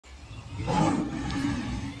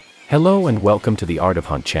Hello and welcome to the Art of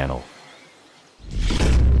Hunt channel.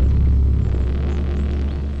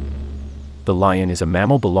 The lion is a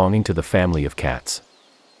mammal belonging to the family of cats.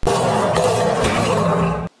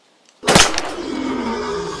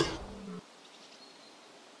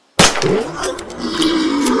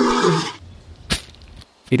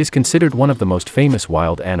 It is considered one of the most famous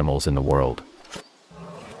wild animals in the world.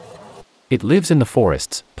 It lives in the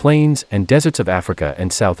forests, plains, and deserts of Africa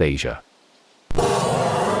and South Asia.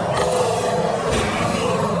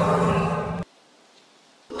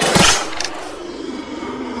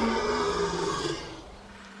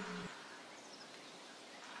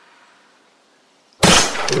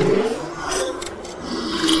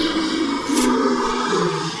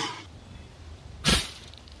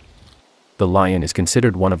 The lion is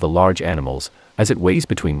considered one of the large animals, as it weighs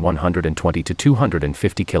between 120 to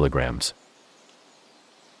 250 kilograms.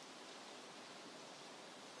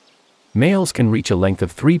 Males can reach a length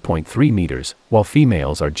of 3.3 meters, while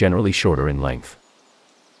females are generally shorter in length.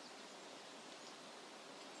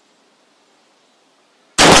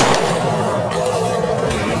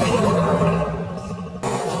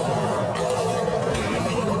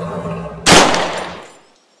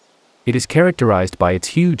 It is characterized by its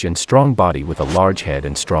huge and strong body with a large head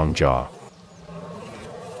and strong jaw.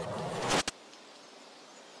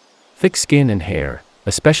 Thick skin and hair,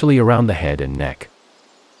 especially around the head and neck.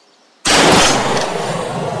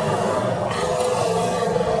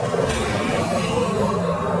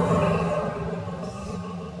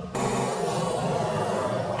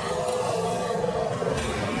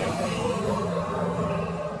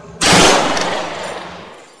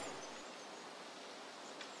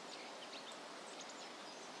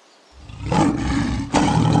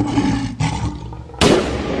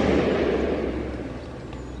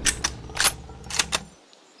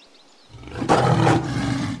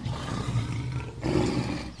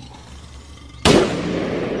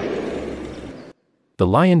 The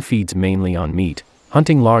lion feeds mainly on meat,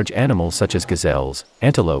 hunting large animals such as gazelles,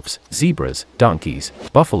 antelopes, zebras, donkeys,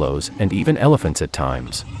 buffaloes, and even elephants at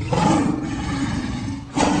times.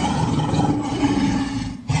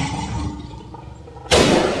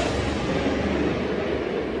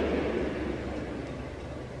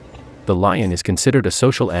 The lion is considered a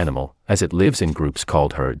social animal, as it lives in groups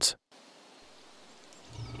called herds.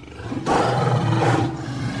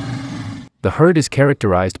 The herd is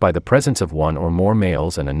characterized by the presence of one or more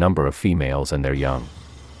males and a number of females and their young.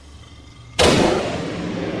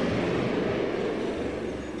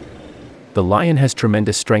 The lion has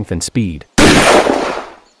tremendous strength and speed,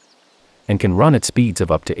 and can run at speeds of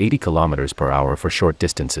up to 80 kilometers per hour for short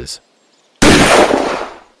distances.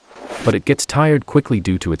 But it gets tired quickly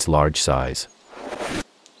due to its large size.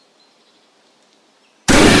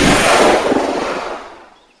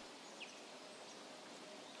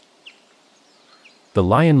 The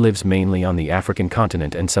lion lives mainly on the African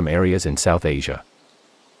continent and some areas in South Asia.